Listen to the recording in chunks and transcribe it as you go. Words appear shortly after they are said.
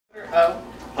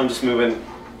I'm just moving.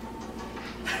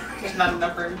 There's not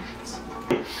enough room.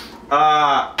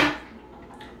 The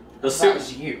That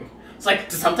was you. It's like,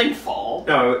 did something fall?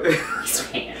 No. His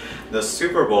hand. The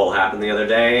Super Bowl happened the other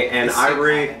day, and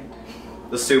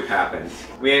the soup happened.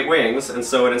 We ate wings, and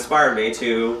so it inspired me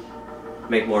to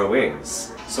make more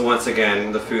wings. So once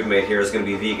again, the food made here is going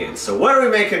to be vegan. So what are we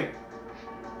making?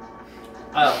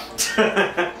 Oh.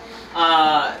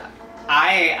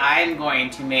 I'm going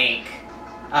to make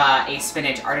a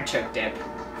spinach artichoke dip,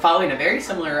 following a very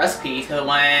similar recipe to the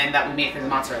one that we made for the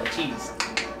mozzarella cheese.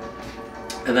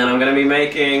 And then I'm going to be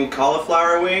making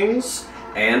cauliflower wings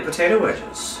and potato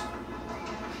wedges.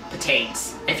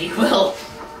 Potatoes, if you will.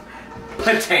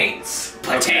 Potatoes.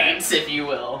 Potatoes, if you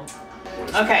will.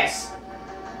 Okay.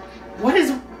 What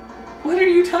are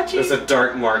you touching? There's a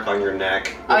dark mark on your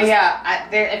neck. Oh yeah,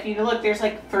 if you look, there's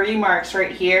like 3 marks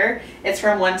right here. It's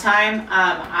from one time,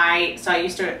 I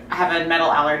used to have a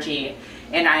metal allergy,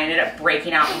 and I ended up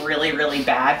breaking out really, really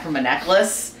bad from a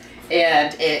necklace,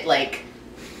 and it like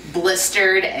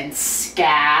blistered and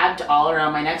scabbed all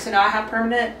around my neck, so now I have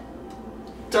permanent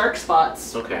dark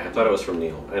spots. Okay, I thought it was from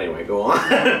Neil. Anyway, go on.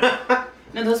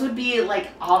 No, those would be like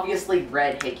obviously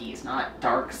red hickeys, not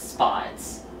dark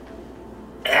spots.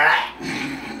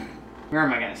 Where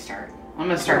am I gonna start? I'm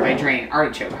gonna start by draining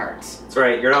artichoke hearts. That's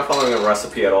right, you're not following a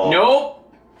recipe at all.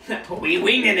 Nope! We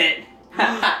winging it!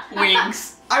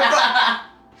 Wings. I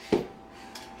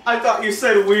thought you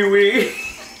said wee.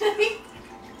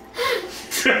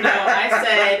 No, I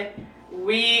said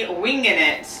we winging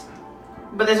it.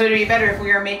 But this would be better if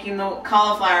we were making the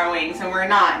cauliflower wings, and we're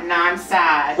not, and now I'm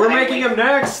sad. We're making them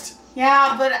next!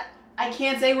 Yeah, but I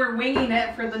can't say we're winging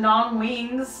it for the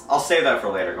non-wings. I'll save that for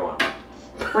later, go on.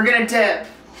 We're gonna dip.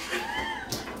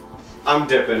 I'm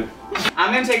dipping.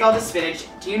 I'm gonna take all the spinach.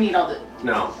 Do you need all the...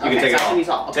 No, you Okay, can take so it I off. can use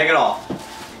all. Okay. Take it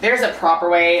off. There's a proper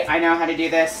way. I know how to do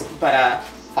this, but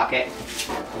fuck it.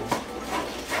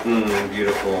 Mmm,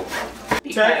 beautiful.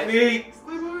 Because Technique!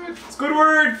 It's a good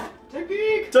word!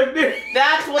 Technique! Technique!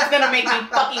 that's what's gonna make me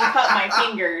fucking cut my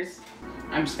fingers.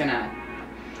 I'm just gonna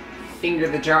finger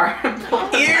the jar.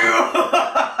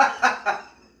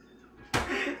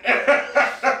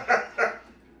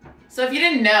 So if you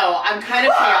didn't know, I'm kind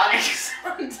of chaotic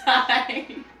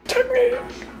sometimes. Technique!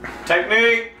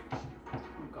 Technique! Oh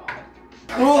god.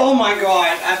 Oh my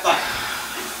god, I thought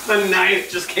the knife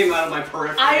just came out of my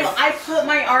periphery. I put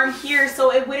my arm here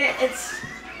so it wouldn't, it's...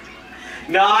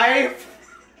 Knife!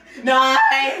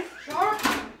 Knife!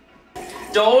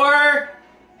 Door!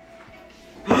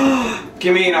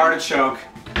 Give me an artichoke.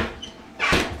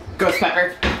 Ghost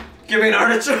pepper. Give me an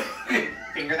artichoke.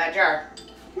 Finger that jar.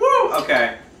 Woo!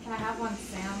 Okay. Can I have one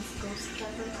Sam's ghost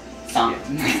pepper? Some.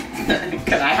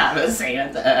 Can I have a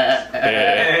sand?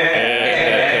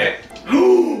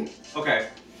 Okay.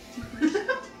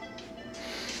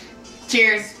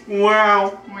 Cheers.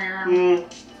 Wow.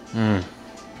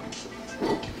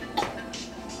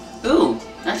 Ooh,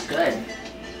 that's good.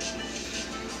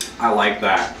 I like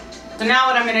that. So now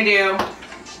what I'm gonna do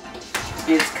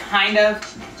is kind of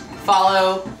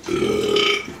follow.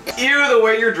 Ew, the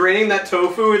way you're draining that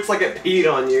tofu, it's like it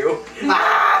peed on you.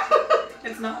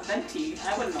 It's not venti.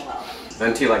 I wouldn't allow that.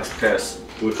 Venti likes piss.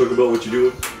 We'll talk about what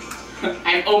you're doing.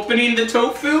 I'm opening the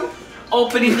tofu.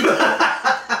 Opening the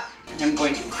tofu. I'm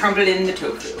going to crumble in the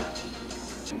tofu.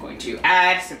 I'm going to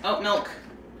add some oat milk,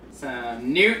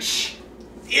 some nooch.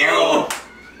 Ew!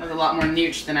 That was a lot more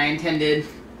nooch than I intended.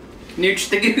 Nooch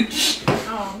the gooch.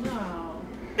 Oh no.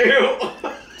 Ew!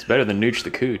 It's better than Nooch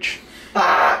the Cooch.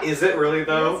 Is it really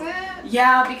though? Is it?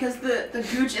 Yeah, because the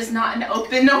gooch is not an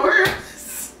open door.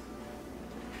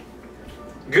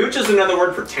 Gooch is another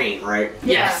word for taint, right?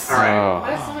 Yes. Alright.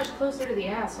 Why is so much closer to the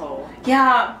asshole?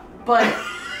 Yeah, but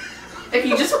if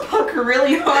you just poke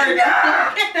really hard.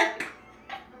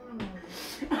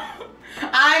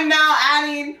 I'm now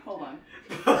adding. Hold on.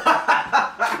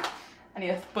 I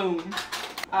need a spoon.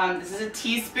 This is a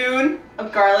teaspoon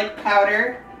of garlic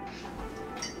powder.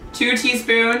 2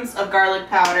 teaspoons of garlic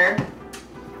powder.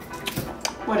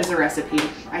 What is the recipe?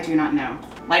 I do not know.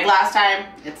 Like last time,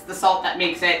 it's the salt that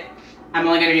makes it. I'm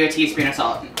only gonna do a teaspoon of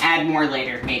salt. Add more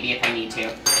later, maybe if I need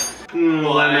to.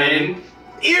 Lemon.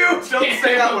 Ew! Don't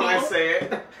say that when I say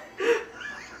it.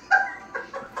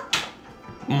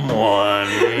 One.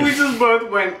 We just both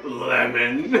went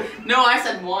lemon. No, I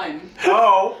said 1.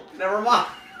 Oh, never mind.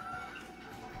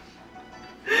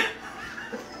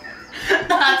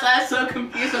 That's why I was so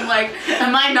confused. I'm like,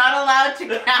 am I not allowed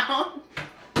to count?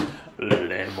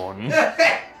 Lemon.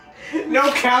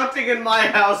 No counting in my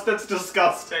house, that's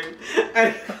disgusting.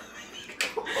 And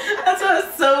That's why I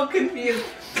was so confused.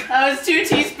 That was 2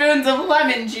 teaspoons of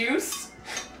lemon juice.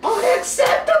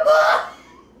 unacceptable!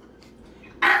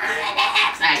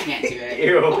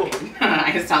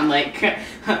 Jeremiah sound like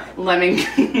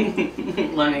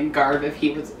Lemon Lemon Garb if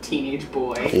he was a teenage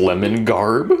boy. Lemon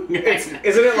garb? Isn't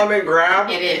it lemon grab?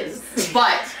 It is,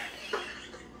 but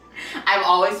I've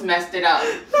always messed it up.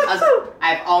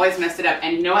 I've always messed it up,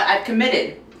 and you know what? I've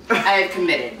committed. I have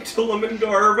committed. To lemon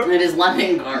garb. It is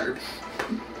Lemon Garb.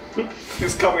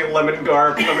 Just call me lemon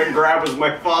garb. Lemon grab was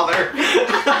my father.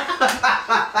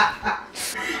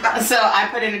 So I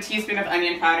put in a teaspoon of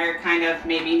onion powder, kind of,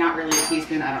 maybe not really a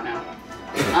teaspoon. I don't know.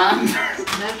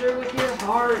 Measure with your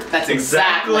heart. That's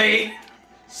exactly.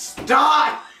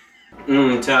 Stop.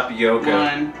 Tapioca.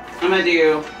 One. I'm gonna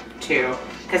do 2,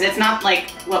 because it's not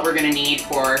like what we're gonna need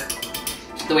for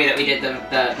the way that we did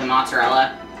the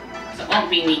mozzarella. So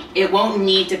it won't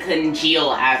need to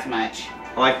congeal as much.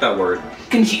 I like that word.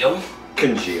 Congeal.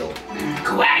 Congeal.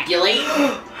 Coagulate.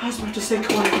 I was about to say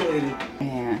coagulated.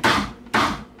 Yeah.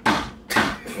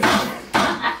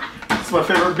 That's my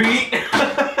favorite beat.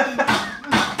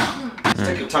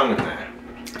 Stick your tongue in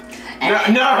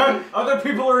that. No, other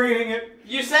people are eating it.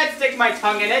 You said stick my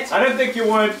tongue in it. I didn't think you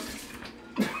would.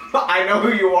 I know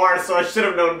who you are, so I should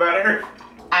have known better.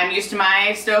 I'm used to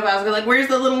my stove. I was like, where's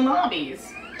the little knobbies?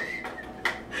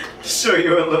 Show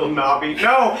you a little knobby.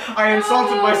 No, I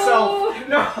insulted myself.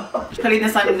 No. Putting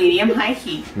this on medium-high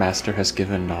heat. Master has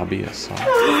given Nobby a song.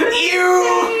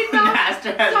 Ew!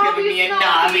 Master has given me a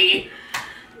knobby.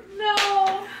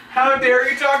 No. How dare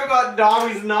you talk about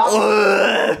Dobby's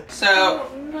knobby? So,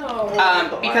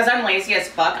 No. because I'm lazy as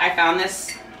fuck, I found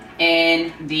this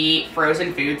in the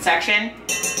frozen food section.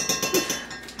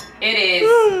 It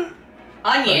is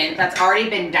onion that's already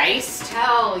been diced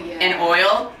Hell yeah. in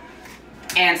oil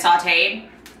and sautéed,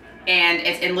 and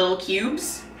it's in little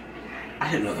cubes.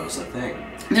 I didn't know that was a thing.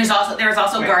 There's also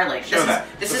Wait, garlic. show that.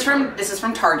 This is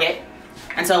from Target,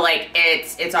 and so like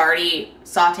it's already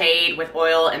sautéed with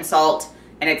oil and salt,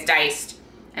 and it's diced.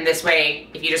 And this way,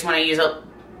 if you just want to use what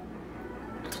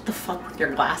the fuck with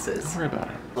your glasses? Don't worry about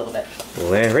it. A little bit.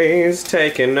 Larry's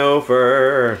taking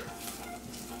over.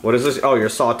 What is this? Oh, you're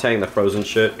sauteing the frozen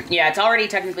shit. Yeah, it's already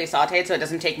technically sautéed, so it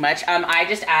doesn't take much. I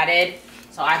just added,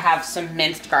 so I have some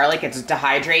minced garlic. It's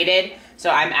dehydrated, so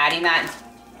I'm adding that.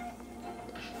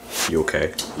 You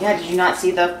okay? Yeah, did you not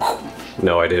see the?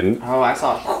 No, I didn't. Oh, I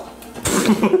saw.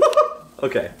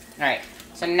 Okay. All right,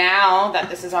 so now that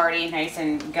this is already nice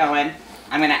and going,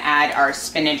 I'm gonna add our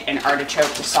spinach and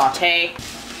artichoke to sauté.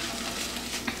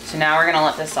 So now we're gonna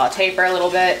let this sauté for a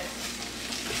little bit.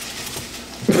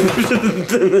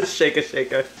 Shake.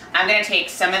 I'm gonna take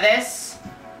some of this,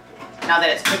 now that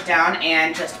it's cooked down,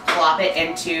 and just plop it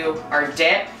into our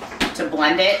dip to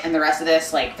blend it, and the rest of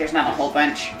this, like, there's not a whole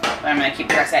bunch, but I'm gonna keep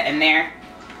the rest of that in there.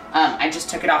 I just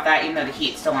took it off that, even though the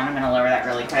heat's still on. I'm gonna lower that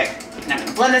really quick. And I'm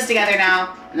gonna blend this together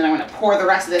now, and then I'm gonna pour the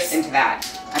rest of this into that,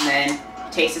 and then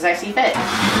taste as I see fit.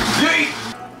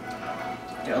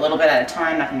 Do a little bit at a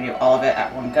time, not gonna do all of it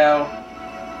at one go.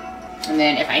 And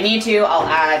then if I need to, I'll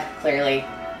add, clearly,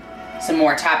 some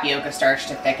more tapioca starch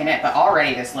to thicken it, but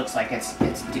already this looks like it's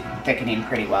thickening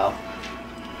pretty well.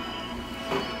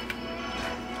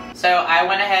 So I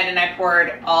went ahead and I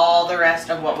poured all the rest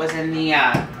of what was in the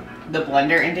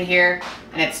blender into here,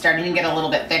 and it's starting to get a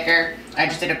little bit thicker. I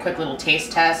just did a quick little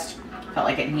taste test. Felt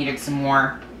like it needed some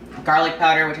more garlic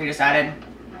powder, which I just added.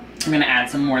 I'm gonna add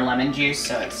some more lemon juice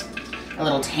so it's a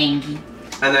little tangy.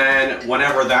 And then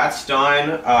whenever that's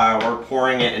done, we're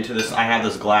pouring it into this, I have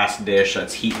this glass dish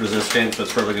that's heat resistant, so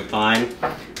it's perfectly fine.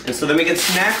 And so then we can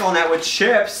snack on that with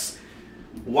chips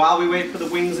while we wait for the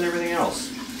wings and everything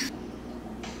else.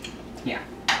 Yeah.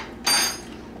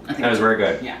 I think That was very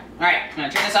good. Yeah. All right, I'm gonna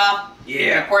turn this off. Yeah.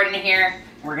 We're gonna pour it into here.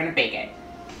 We're gonna bake it.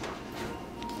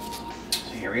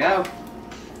 So here we go.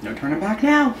 No turning back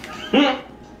now.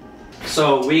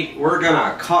 So we're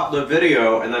gonna cut the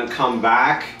video and then come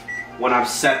back when I've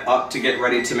set up to get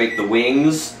ready to make the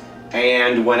wings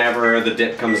and whenever the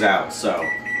dip comes out, so.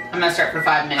 I'm gonna start for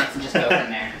 5 minutes and just go from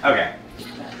there. Okay.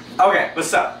 Okay,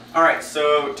 what's up? All right,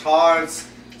 so Todd's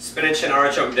spinach and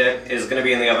artichoke dip is gonna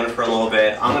be in the oven for a little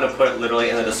bit. I'm gonna put literally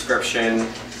in the description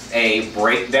a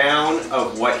breakdown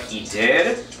of what he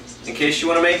did in case you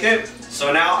wanna make it.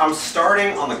 So now I'm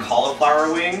starting on the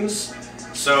cauliflower wings.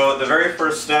 So the very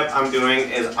first step I'm doing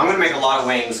is I'm gonna make a lot of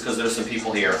wings because there's some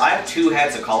people here. I have 2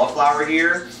 heads of cauliflower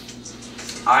here.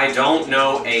 I don't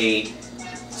know a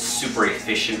super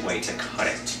efficient way to cut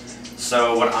it.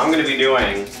 So what I'm gonna be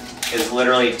doing is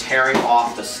literally tearing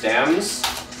off the stems.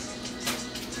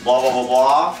 Blah, blah, blah,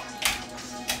 blah.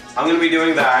 I'm gonna be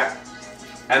doing that.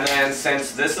 And then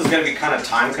since this is gonna be kind of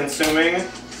time consuming,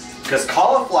 because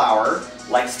cauliflower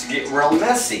likes to get real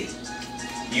messy.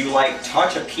 You like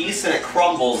touch a piece and it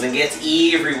crumbles and gets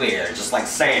everywhere, just like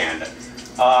sand.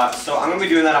 So I'm gonna be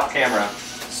doing that off camera.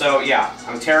 So yeah,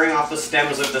 I'm tearing off the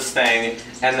stems of this thing,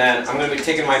 and then I'm gonna be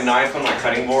taking my knife on my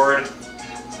cutting board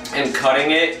and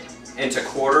cutting it into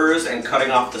quarters and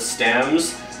cutting off the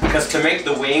stems. Because to make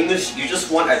the wings, you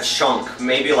just want a chunk,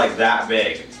 maybe like that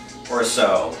big or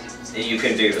so, that you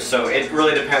can do. So it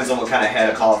really depends on what kind of head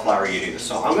of cauliflower you do.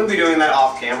 So I'm gonna be doing that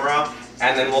off camera,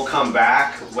 and then we'll come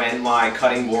back when my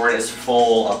cutting board is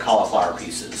full of cauliflower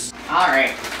pieces. All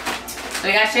right, so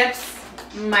we got chips.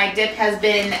 My dip has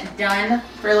been done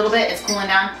for a little bit. It's cooling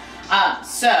down. I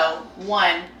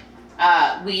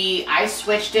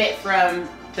switched it from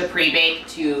the pre-bake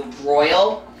to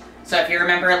broil. So if you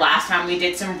remember last time we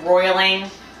did some broiling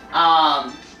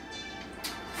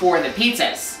for the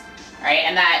pizzas, right?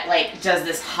 And that like does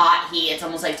this hot heat. It's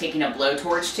almost like taking a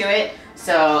blowtorch to it.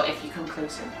 So if you come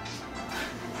closer,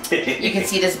 you can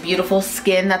see this beautiful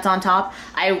skin that's on top.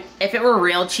 If it were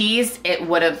real cheese,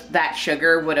 that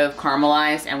sugar would have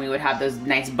caramelized and we would have those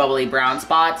nice bubbly brown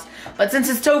spots. But since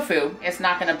it's tofu, it's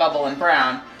not gonna bubble and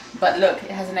brown. But look,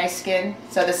 it has a nice skin.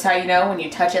 So this is how you know when you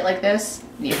touch it like this,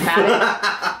 and you pat it,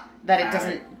 that it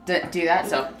doesn't do that.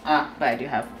 So, but I do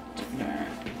have.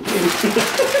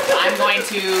 I'm going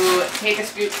to take a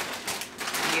scoop.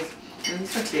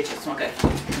 These tortilla chips smell good.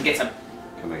 Get some.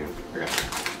 Come here.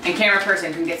 And camera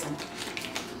person can get some.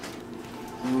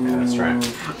 Yeah, that's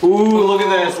right. Ooh, look at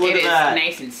this. Look at that. It is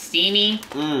nice and steamy.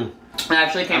 It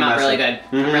actually came out really good.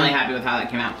 I'm really happy with how that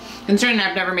came out. Considering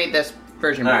I've never made this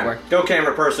version before. Right. Go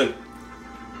camera person.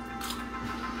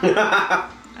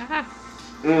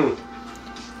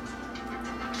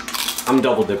 I'm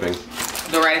double dipping.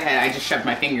 Go right ahead. I just shoved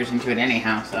my fingers into it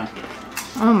anyhow, so.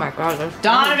 Oh my god.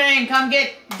 Donovan, come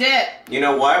get dip. You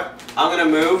know what? I'm gonna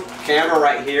move camera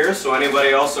right here so anybody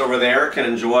else over there can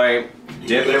enjoy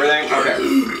dip and everything. Okay.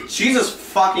 Jesus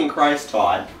fucking Christ,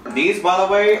 Todd. These, by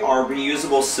the way, are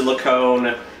reusable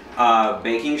silicone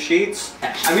baking sheets.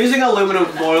 I'm using aluminum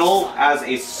foil as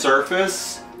a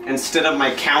surface instead of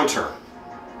my counter.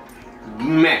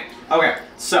 Man. Okay,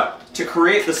 so to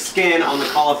create the skin on the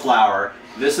cauliflower,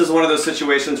 this is one of those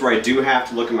situations where I do have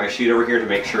to look at my sheet over here to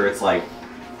make sure it's like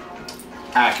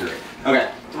accurate. Okay,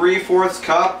 3/4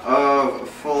 cup of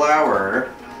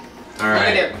flour. All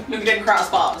right. Look at him. Look at him cross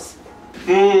balls.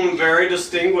 Very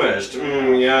distinguished.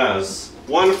 Yes.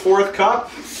 1/4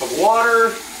 cup of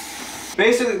water.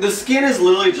 Basically, the skin is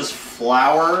literally just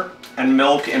flour and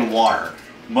milk and water.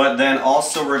 But then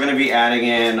also we're going to be adding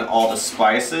in all the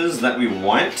spices that we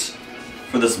want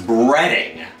for this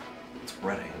breading. It's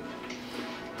breading.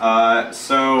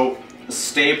 So,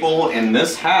 staple in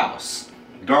this house,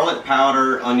 garlic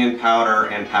powder, onion powder,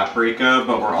 and paprika,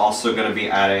 but we're also going to be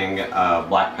adding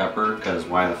black pepper, because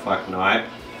why the fuck not?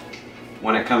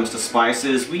 When it comes to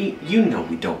spices, you know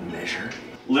we don't measure.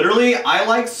 Literally, I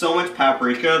like so much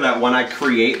paprika that when I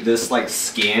create this like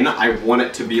skin, I want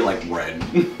it to be like red.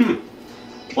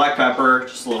 Black pepper,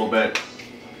 just a little bit.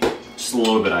 Just a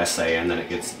little bit I say, and then it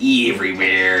gets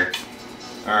everywhere.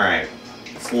 Alright,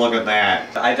 let's look at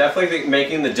that. I definitely think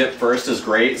making the dip first is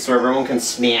great so everyone can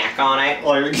snack on it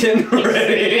while you're getting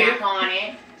ready. Snack on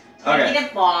it. Okay. Can I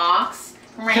get a box?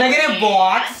 Can I get a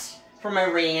box for my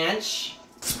ranch?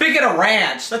 Speaking of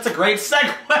ranch, that's a great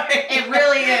segue. It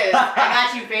really is. I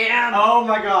got you, fam. Oh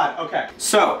my god, okay.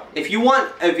 So, if you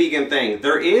want a vegan thing,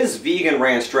 there is vegan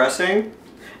ranch dressing,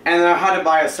 and I had to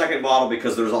buy a second bottle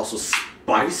because there's also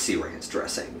spicy ranch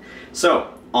dressing. So,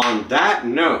 on that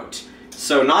note,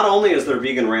 so not only is there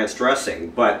vegan ranch dressing,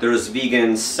 but there's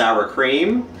vegan sour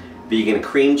cream, vegan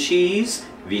cream cheese,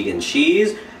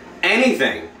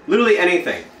 anything, literally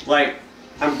anything. Like,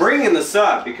 I'm bringing this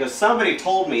up because somebody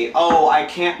told me, oh, I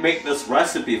can't make this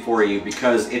recipe for you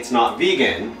because it's not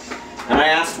vegan. And I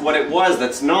asked what it was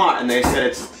that's not, and they said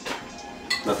it's...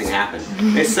 Nothing happened.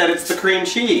 They said it's the cream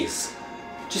cheese.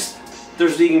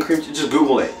 There's vegan cream cheese. Just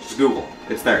Google it. Just Google.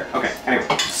 It's there. Okay, anyway.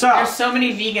 So... There's so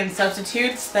many vegan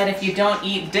substitutes that if you don't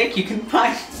eat dick, you can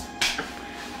find...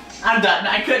 I'm done.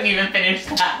 I couldn't even finish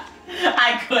that.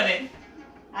 I couldn't.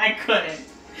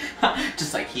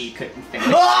 Just like he couldn't finish.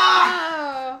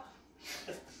 Oh.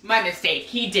 My mistake.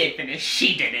 He did finish.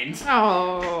 She didn't.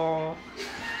 Oh.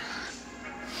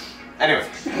 Anyway.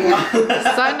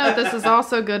 Side note, this is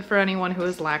also good for anyone who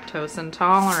is lactose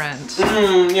intolerant.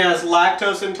 Yes,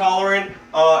 lactose intolerant.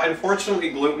 Unfortunately,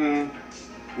 gluten,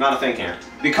 not a thing here.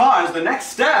 Because the next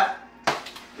step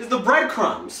is the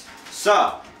breadcrumbs.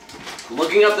 So,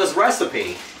 looking up this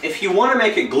recipe, if you want to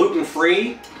make it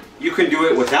gluten-free, you can do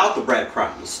it without the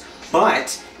breadcrumbs.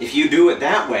 But if you do it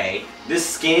that way, this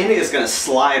skin is going to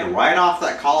slide right off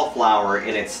that cauliflower,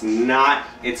 and it's not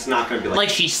going to be like... Like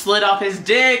she slid off his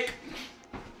dick.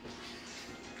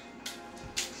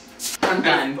 I'm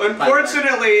done.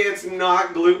 Unfortunately, it's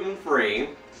not gluten-free,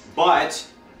 but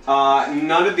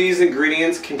none of these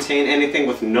ingredients contain anything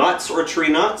with nuts or tree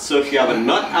nuts, so if you have a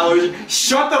nut allergy,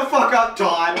 shut the fuck up,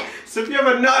 Todd! So if you have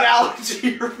a nut allergy,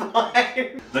 you're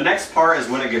fine. The next part is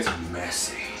when it gets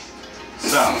messy.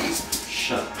 So,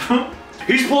 shut up.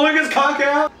 He's pulling his cock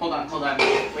out! Hold on.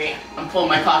 Wait, I'm pulling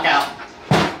my cock out.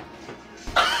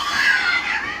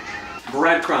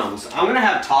 Breadcrumbs. I'm gonna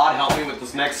have Todd help me with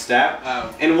this next step,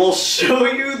 Oh. and we'll show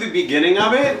you the beginning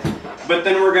of it, but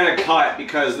then we're gonna cut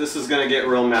because this is gonna get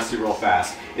real messy real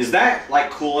fast. Is that like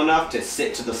cool enough to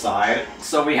sit to the side?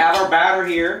 So we have our batter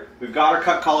here, we've got our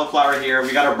cut cauliflower here,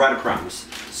 we got our breadcrumbs.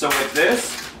 So with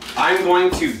this, I'm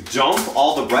going to dump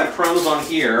all the breadcrumbs on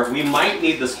here. We might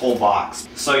need this whole box.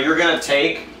 So you're gonna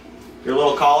take your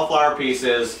little cauliflower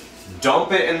pieces,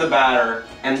 dump it in the batter,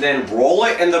 and then roll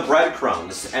it in the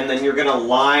breadcrumbs, and then you're gonna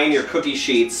line your cookie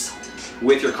sheets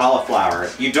with your cauliflower.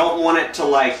 You don't want it to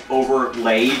like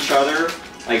overlay each other,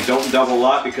 like don't double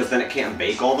up because then it can't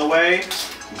bake all the way,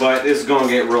 but this is gonna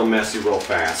get real messy real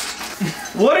fast.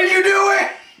 What are you doing?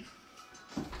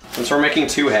 Since we're making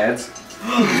two heads.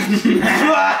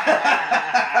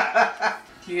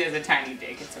 He has a tiny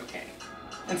dick, it's okay.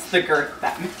 It's the girth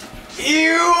that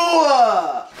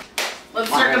Ew! Let's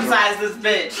circumcise this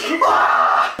bitch.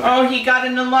 Oh, he got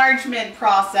an enlargement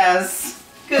process.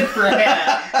 Good for him.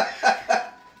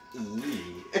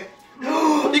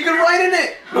 You can write in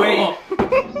it! Wait.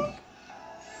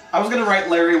 I was gonna write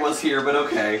Larry was here, but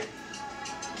okay.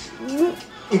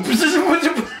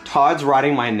 Todd's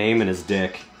writing my name in his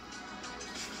dick.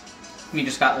 We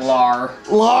just got lar.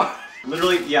 Lar!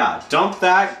 Literally, yeah. Dump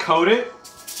that, coat it.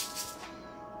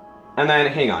 And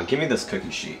then, hang on, give me this cookie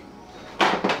sheet.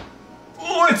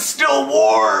 Oh, it's still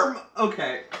warm!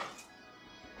 Okay.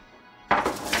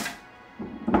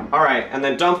 Alright, and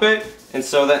then dump it, and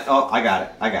so that, oh, I got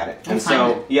it. And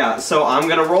so, yeah, so I'm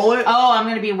gonna roll it. Oh, I'm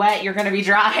gonna be wet, you're gonna be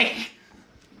dry.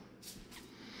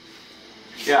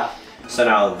 Yeah. So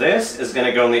now this is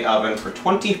gonna go in the oven for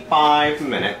 25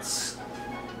 minutes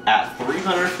at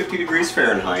 350 degrees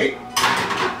Fahrenheit.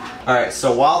 Alright,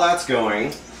 so while that's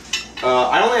going,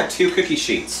 I only have 2 cookie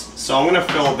sheets, so I'm gonna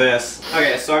fill this.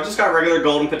 Okay, so I've just got regular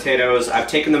golden potatoes. I've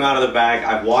taken them out of the bag.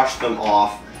 I've washed them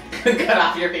off. Cut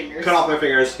off your fingers. Cut off my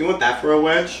fingers. You want that for a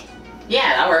wedge?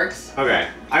 Yeah, that works. Okay.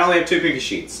 I only have 2 cookie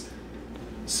sheets.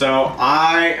 So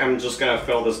I am just gonna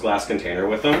fill this glass container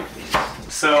with them.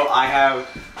 So I have...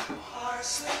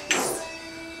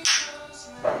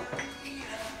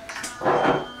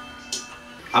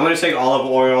 I'm gonna take olive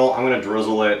oil. I'm gonna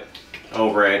drizzle it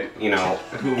over it, you know,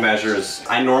 who measures.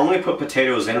 I normally put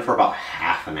potatoes in for about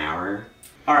half an hour.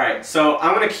 Alright, so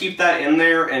I'm gonna keep that in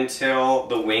there until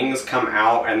the wings come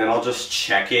out, and then I'll just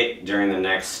check it during the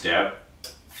next step.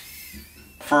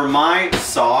 For my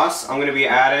sauce, I'm gonna be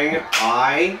adding,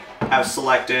 I have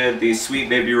selected the Sweet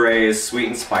Baby Ray's Sweet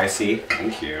and Spicy,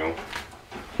 thank you.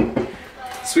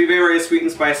 Sweet Baby Ray's Sweet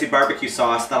and Spicy barbecue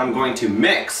sauce that I'm going to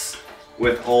mix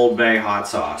with Old Bay hot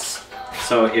sauce.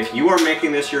 So if you are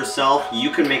making this yourself, you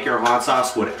can make your hot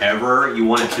sauce whatever you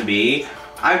want it to be.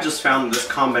 I've just found this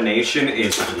combination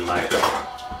is delightful.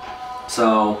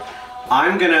 So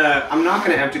I'm not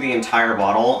gonna empty the entire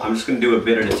bottle. I'm just gonna do a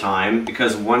bit at a time,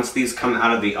 because once these come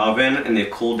out of the oven and they've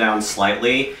cooled down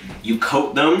slightly, you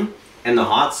coat them in the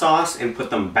hot sauce and put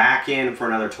them back in for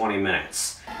another 20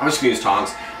 minutes. I'm just gonna use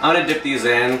tongs. I'm gonna dip these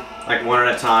in like one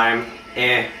at a time.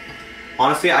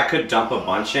 Honestly, I could dump a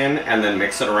bunch in and then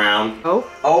mix it around.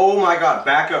 Oh my god,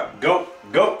 back up. Go,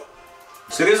 go.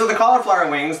 So these are the cauliflower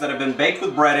wings that have been baked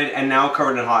with breaded and now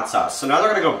covered in hot sauce. So now they're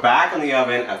gonna go back in the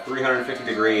oven at 350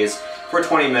 degrees for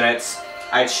 20 minutes.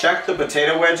 I checked the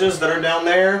potato wedges that are down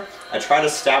there. I try to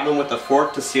stab them with the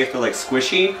fork to see if they're like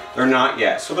squishy. They're not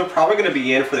yet. So they're probably gonna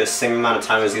be in for the same amount of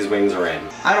time as these wings are in.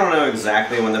 I don't know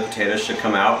exactly when the potatoes should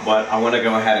come out, but I wanna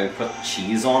go ahead and put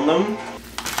cheese on them.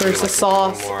 Where's the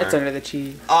sauce? It's under the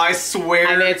cheese. I swear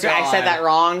I said that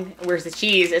wrong. Where's the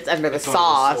cheese? It's under the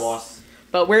sauce.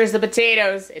 But where's the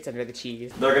potatoes? It's under the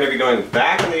cheese. They're gonna be going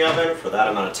back in the oven for that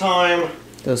amount of time.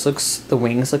 The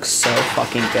wings look so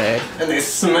fucking good. And they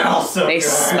smell so good. They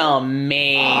smell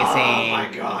amazing. Oh my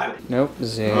god. Nope.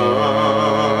 Zero.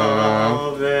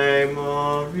 Ave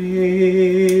Maria.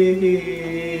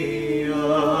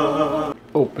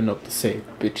 Open up the safe.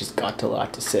 Bitches got a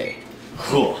lot to say.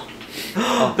 Cool.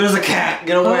 There's a cat.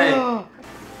 Get away.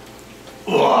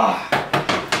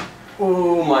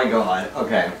 Oh my god.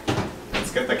 Okay.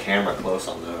 Let's get the camera close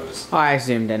on those. Oh, I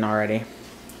zoomed in already.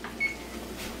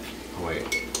 Oh, wait.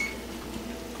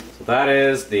 So that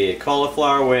is the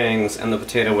cauliflower wings and the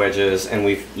potato wedges, and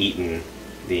we've eaten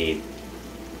the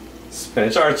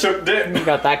Spinach artichoke dip. You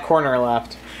got that corner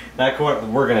left. That corner,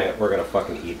 we're gonna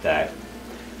fucking eat that.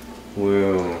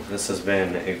 Woo! This has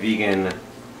been a vegan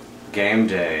game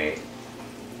day.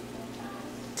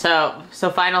 So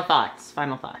final thoughts.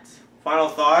 Final thoughts. Final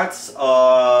thoughts.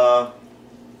 I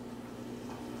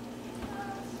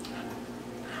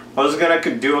was gonna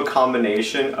do a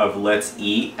combination of let's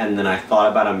eat, and then I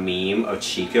thought about a meme of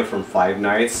Chica from Five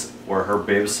Nights where her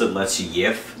bib said let's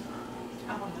yiff.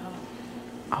 Oh no.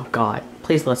 Oh God,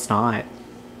 please let's not.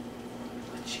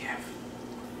 Let's yiff.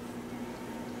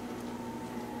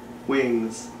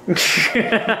 Wings.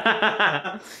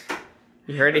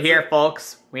 You heard it here,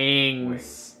 folks.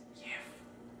 Wings.